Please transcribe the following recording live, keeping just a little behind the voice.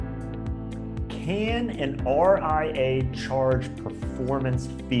Can an RIA charge performance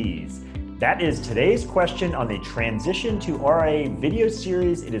fees? That is today's question on the Transition to RIA video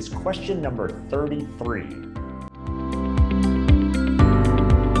series. It is question number 33.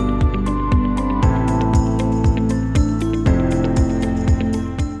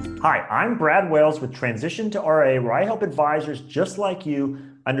 Hi, I'm Brad Wales with Transition to RIA, where I help advisors just like you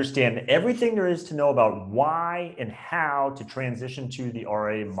understand everything there is to know about why and how to transition to the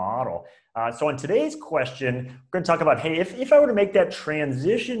RIA model. So on today's question, we're going to talk about, hey, if I were to make that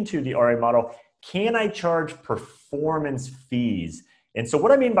transition to the RIA model, can I charge performance fees? And so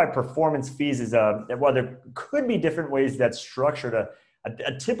what I mean by performance fees is, well, there could be different ways that's structured.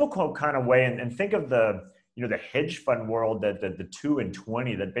 A typical kind of way, and think of the hedge fund world, that the 2 and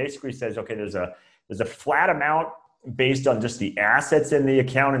 20, that basically says, okay, there's a flat amount based on just the assets in the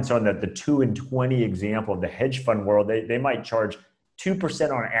account. And so in the 2 and 20 example of the hedge fund world, they might charge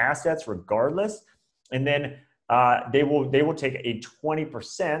 2% on assets regardless. And then they will take a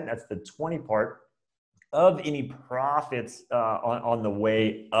 20%, that's the 20 part, of any profits on the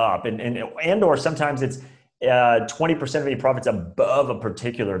way up. And or sometimes it's 20% of any profits above a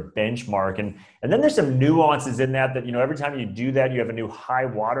particular benchmark. And then there's some nuances in that every time you do that, you have a new high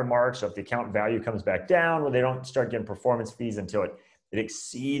watermark. So if the account value comes back down, well, they don't start getting performance fees until it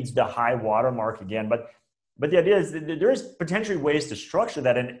exceeds the high watermark again. But the idea is that there's potentially ways to structure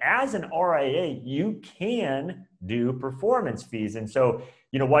that. And as an RIA, you can do performance fees. And so,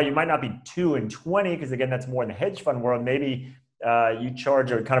 while you might not be 2 and 20, because again, that's more in the hedge fund world, maybe you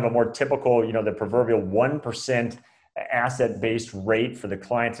charge a kind of a more typical, the proverbial 1% asset-based rate for the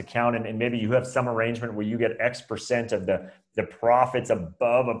client's account. And maybe you have some arrangement where you get X% of the profits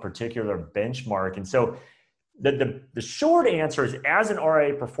above a particular benchmark. And so the short answer is, as an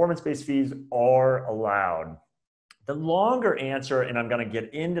RIA, performance-based fees are allowed. The longer answer, and I'm going to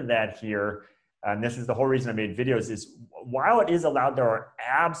get into that here, and this is the whole reason I made videos, is while it is allowed, there are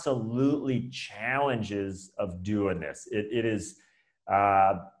absolutely challenges of doing this. It is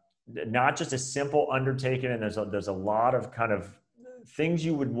not just a simple undertaking, and there's a lot of kind of things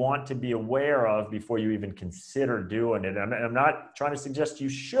you would want to be aware of before you even consider doing it. And I'm not trying to suggest you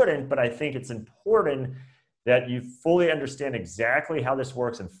shouldn't, but I think it's important that you fully understand exactly how this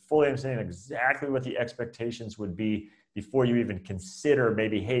works and fully understand exactly what the expectations would be before you even consider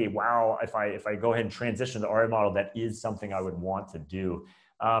maybe, hey, wow, if I go ahead and transition to the RIA model, that is something I would want to do.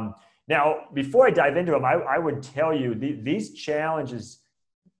 Now, before I dive into them, I would tell you these challenges,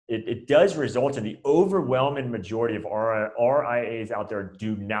 it does result in the overwhelming majority of RIAs out there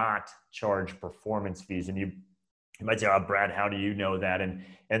do not charge performance fees. And you might say, oh, Brad, how do you know that? And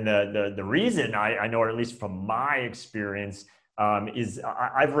the reason I know, or at least from my experience, is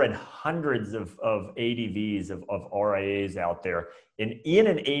I've read hundreds of ADVs of RIAs out there. And in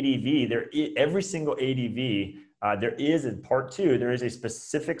an ADV, every single ADV, there is, in part 2, there is a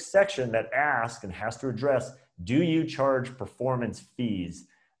specific section that asks and has to address, do you charge performance fees?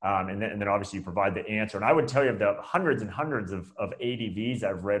 And then obviously you provide the answer. And I would tell you, of the hundreds and hundreds of ADVs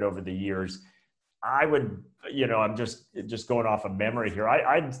I've read over the years, I would, I'm just going off of memory here,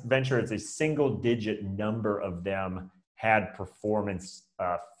 I'd venture it's a single-digit number of them had performance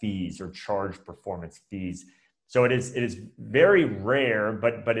fees or charged performance fees. So it is very rare,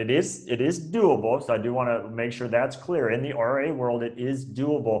 but it is doable. So I do want to make sure that's clear. In the RIA world, it is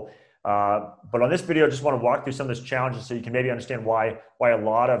doable. But on this video, I just want to walk through some of those challenges so you can maybe understand why a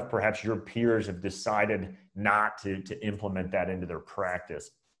lot of perhaps your peers have decided not to implement that into their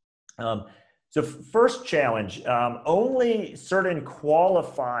practice. So first challenge, only certain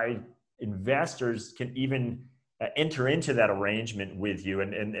qualified investors can even enter into that arrangement with you.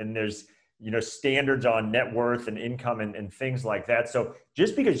 And there's, standards on net worth and income and things like that. So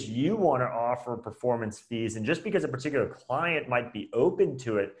just because you want to offer performance fees, and just because a particular client might be open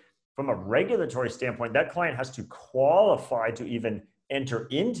to it, from a regulatory standpoint, that client has to qualify to even enter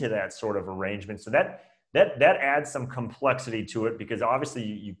into that sort of arrangement. So that adds some complexity to it, because obviously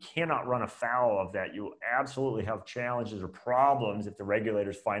you cannot run afoul of that. You will absolutely have challenges or problems if the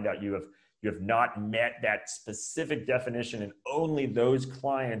regulators find out you have not met that specific definition, and only those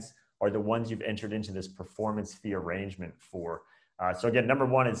clients are the ones you've entered into this performance fee arrangement for. So again, number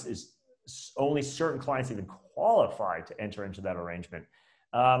one is only certain clients even qualify to enter into that arrangement.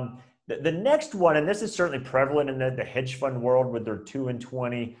 The next one, and this is certainly prevalent in the hedge fund world with their 2 and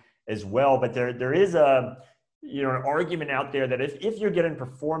 20 as well, but there is an argument out there that if you're getting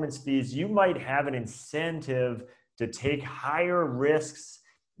performance fees, you might have an incentive to take higher risks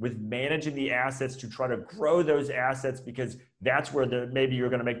with managing the assets to try to grow those assets, because that's where maybe you're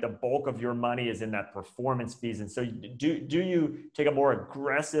going to make the bulk of your money is in that performance fees. And so do you take a more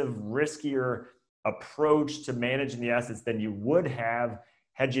aggressive, riskier approach to managing the assets than you would have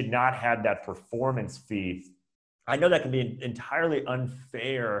had you not had that performance fee? I know that can be entirely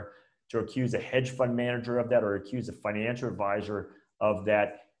unfair to accuse a hedge fund manager of that or accuse a financial advisor of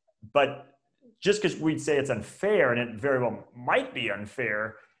that. But just because we'd say it's unfair, and it very well might be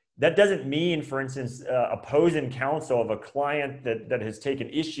unfair, that doesn't mean, for instance, opposing counsel of a client that has taken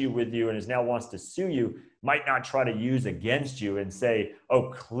issue with you and is now wants to sue you might not try to use against you and say, oh,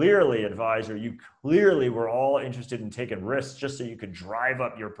 clearly, advisor, you clearly were all interested in taking risks just so you could drive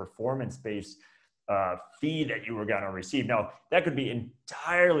up your performance-based fee that you were going to receive. Now, that could be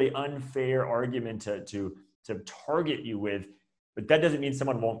entirely unfair argument to target you with, but that doesn't mean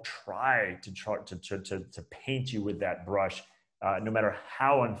someone won't try to paint you with that brush, no matter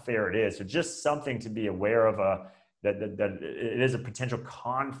how unfair it is. So just something to be aware of, that it is a potential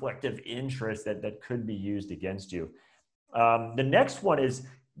conflict of interest that could be used against you. The next one is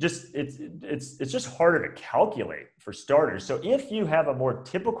just, it's just harder to calculate for starters. So if you have a more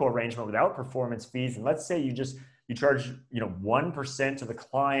typical arrangement without performance fees, and let's say you charge 1% to the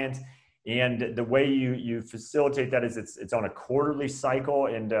client, and the way you facilitate that is it's on a quarterly cycle,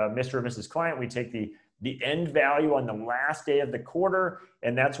 and Mr. or Mrs. Client, we take the end value on the last day of the quarter,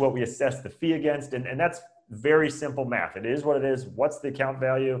 and that's what we assess the fee against. And that's very simple math. It is what it is. What's the account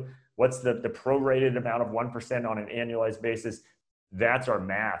value? What's the prorated amount of 1% on an annualized basis? That's our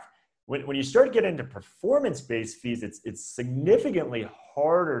math. When you start getting into performance-based fees, it's significantly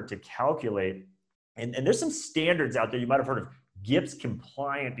harder to calculate. And there's some standards out there. You might have heard of GIPS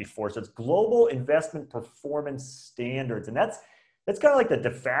compliant before. So it's Global Investment Performance Standards. And that's kind of like the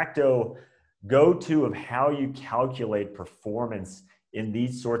de facto go-to of how you calculate performance in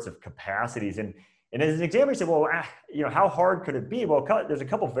these sorts of capacities. And as an examiner, you say, well, how hard could it be? Well, there's a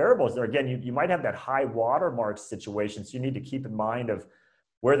couple of variables there. Again, you might have that high watermark situation. So you need to keep in mind of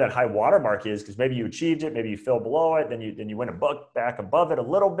where that high watermark is, because maybe you achieved it, maybe you fell below it, then you went back above it a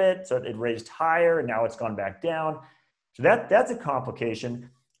little bit. So it raised higher and now it's gone back down. So that's a complication.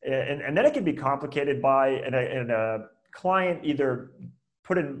 And then it can be complicated by a client either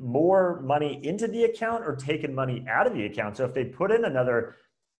put in more money into the account or taken money out of the account. So if they put in another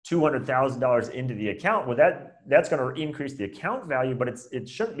 $200,000 into the account, well, that's going to increase the account value, but it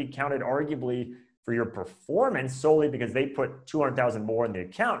shouldn't be counted arguably for your performance solely because they put 200,000 more in the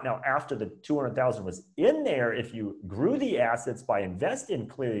account. Now, after the 200,000 was in there, if you grew the assets by investing,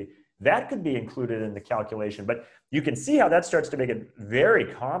 clearly that could be included in the calculation. But you can see how that starts to make it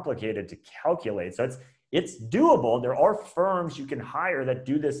very complicated to calculate. So it's doable. There are firms you can hire that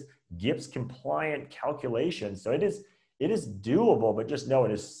do this GIPS compliant calculation. So it is doable, but just know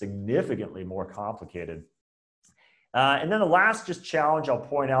it is significantly more complicated. And then the last challenge I'll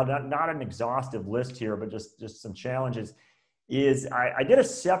point out, not an exhaustive list here, but just some challenges, is I did a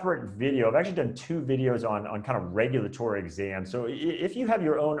separate video. I've actually done 2 videos on kind of regulatory exams. So if you have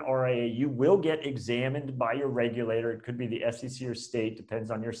your own RIA, you will get examined by your regulator. It could be the SEC or state,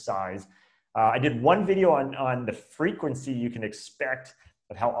 depends on your size. I did one video on the frequency you can expect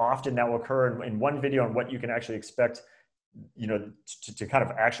of how often that will occur, and one video on what you can actually expect to kind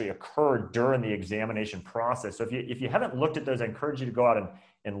of actually occur during the examination process. So if you haven't looked at those, I encourage you to go out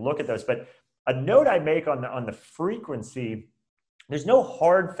and look at those. But a note I make on the frequency, there's no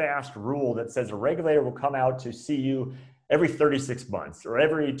hard, fast rule that says a regulator will come out to see you every 36 months or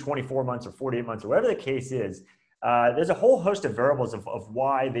every 24 months or 48 months or whatever the case is. There's a whole host of variables of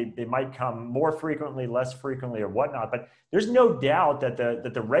why they might come more frequently, less frequently, or whatnot. But there's no doubt that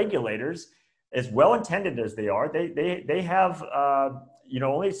the regulators, as well-intended as they are, they have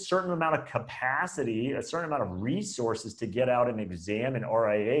only a certain amount of capacity, a certain amount of resources to get out and examine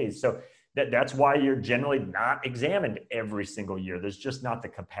RIAs. So that's why you're generally not examined every single year. There's just not the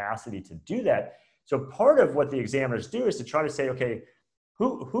capacity to do that. So part of what the examiners do is to try to say, okay,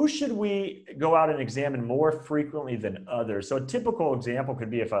 who should we go out and examine more frequently than others? So a typical example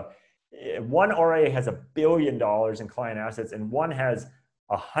could be if one RIA has $1 billion in client assets and one has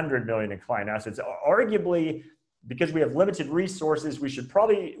 $100 million in client assets. Arguably, because we have limited resources, we should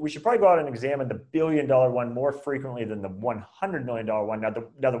probably go out and examine the $1 billion one more frequently than the $100 million one. Now the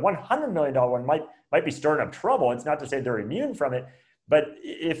 $100 million one might be stirring up trouble. It's not to say they're immune from it, but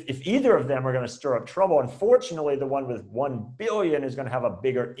if either of them are going to stir up trouble, unfortunately, the one with $1 billion is going to have a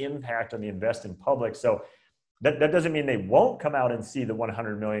bigger impact on the investing public. So that doesn't mean they won't come out and see the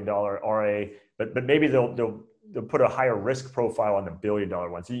 $100 million RIA, but maybe they'll put a higher risk profile on the $1 billion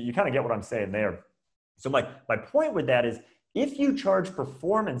one. So you kind of get what I'm saying there. So my point with that is If you charge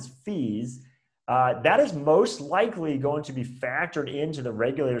performance fees, that is most likely going to be factored into the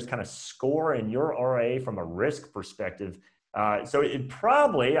regulator's kind of score in your RIA from a risk perspective. So it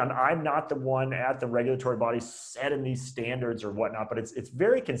probably, I'm not the one at the regulatory body setting these standards or whatnot, but it's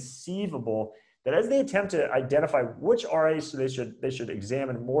very conceivable that as they attempt to identify which RIAs they should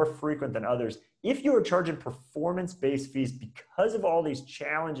examine more frequent than others, if you are charging performance-based fees because of all these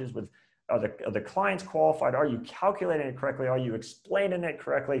challenges with are the clients qualified, are you calculating it correctly, are you explaining it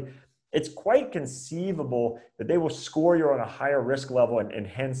correctly, it's quite conceivable that they will score you on a higher risk level, and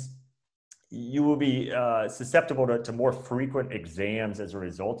hence you will be susceptible to more frequent exams as a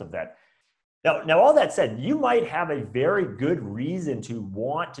result of that. Now, all that said, you might have a very good reason to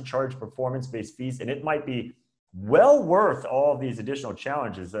want to charge performance-based fees, and it might be well worth all of these additional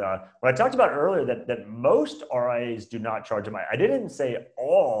challenges. When I talked about earlier that most RIAs do not charge them, I didn't say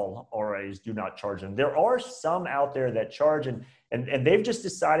all RIAs do not charge them. There are some out there that charge, and they've just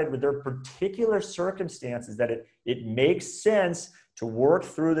decided with their particular circumstances that it makes sense to work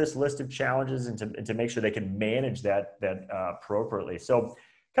through this list of challenges and to make sure they can manage that appropriately. So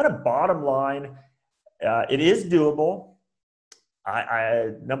kind of bottom line, it is doable.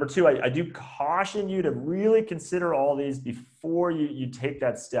 Number two, I do caution you to really consider all these before you take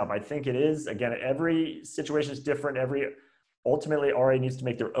that step. I think it is, again, every situation is different. Ultimately, RIA needs to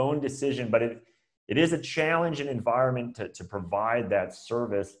make their own decision, but it is a challenging environment to provide that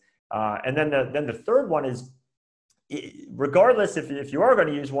service. And then the third one is, regardless if you are going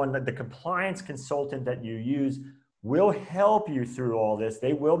to use one, the compliance consultant that you use will help you through all this.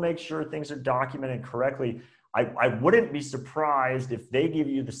 They will make sure things are documented correctly. I wouldn't be surprised if they give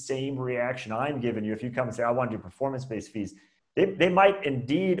you the same reaction I'm giving you if you come and say, I want to do performance-based fees. They might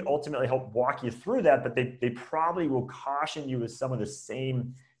indeed ultimately help walk you through that, but they probably will caution you with some of the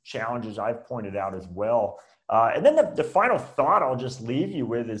same challenges I've pointed out as well. And then the final thought I'll just leave you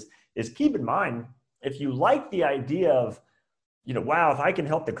with is keep in mind, if you like the idea of, wow, if I can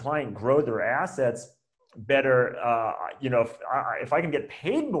help the client grow their assets better, if I can get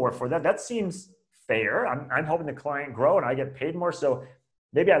paid more for that, that seems fair. I'm helping the client grow and I get paid more. So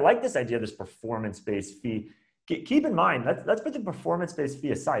maybe I like this idea of this performance-based fee. Keep in mind, let's put the performance-based fee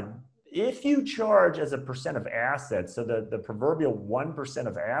aside. If you charge as a percent of assets, so the proverbial 1%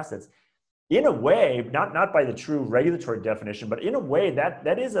 of assets, in a way, not by the true regulatory definition, but in a way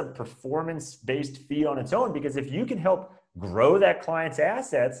that is a performance-based fee on its own, because if you can help grow that client's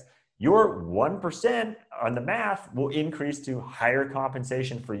assets, your 1% on the math will increase to higher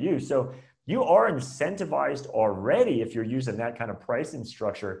compensation for you. So you are incentivized already if you're using that kind of pricing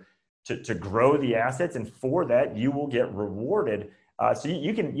structure to grow the assets, and for that you will get rewarded. So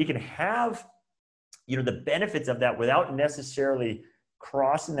you can have the benefits of that without necessarily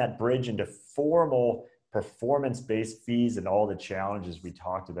crossing that bridge into formal performance-based fees and all the challenges we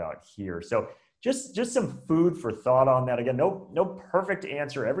talked about here. So just some food for thought on that. Again, no perfect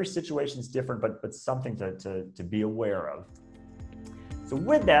answer. Every situation is different, but something to be aware of. So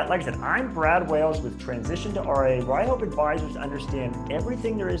with that, like I said, I'm Brad Wales with Transition to RIA, where I help advisors understand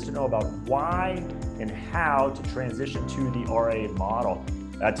everything there is to know about why and how to transition to the RIA model.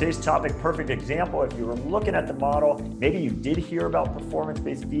 Today's topic, perfect example. If you were looking at the model, maybe you did hear about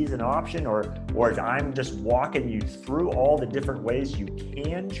performance-based fees and option, or I'm just walking you through all the different ways you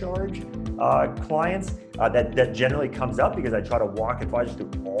can charge clients. That generally comes up because I try to walk advisors through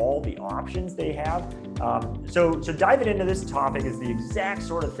all the options they have. So diving into this topic is the exact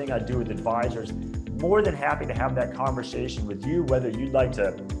sort of thing I do with advisors. More than happy to have that conversation with you, whether you'd like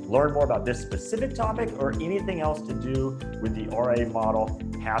to learn more about this specific topic or anything else to do with the RIA model.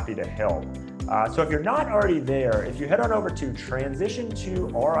 Happy to help. So if you're not already there, if you head on over to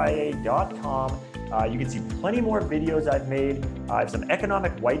transitiontoria.com, you can see plenty more videos I've made. I have some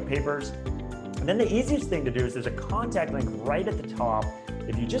economic white papers. And then the easiest thing to do is there's a contact link right at the top.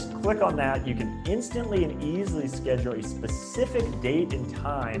 If you just click on that, you can instantly and easily schedule a specific date and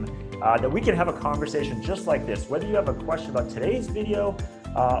time that we can have a conversation just like this. Whether you have a question about today's video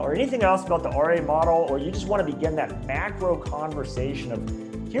or anything else about the RIA model, or you just want to begin that macro conversation of,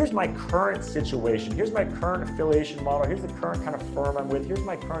 here's my current situation, here's my current affiliation model, here's the current kind of firm I'm with, here's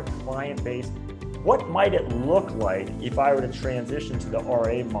my current client base. What might it look like if I were to transition to the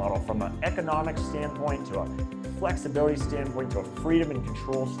RIA model from an economic standpoint, to a flexibility standpoint, to a freedom and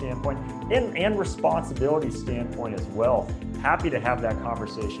control standpoint, and responsibility standpoint as well? Happy to have that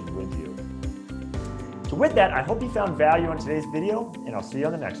conversation with you. So with that, I hope you found value in today's video, and I'll see you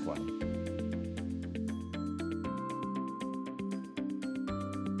on the next one.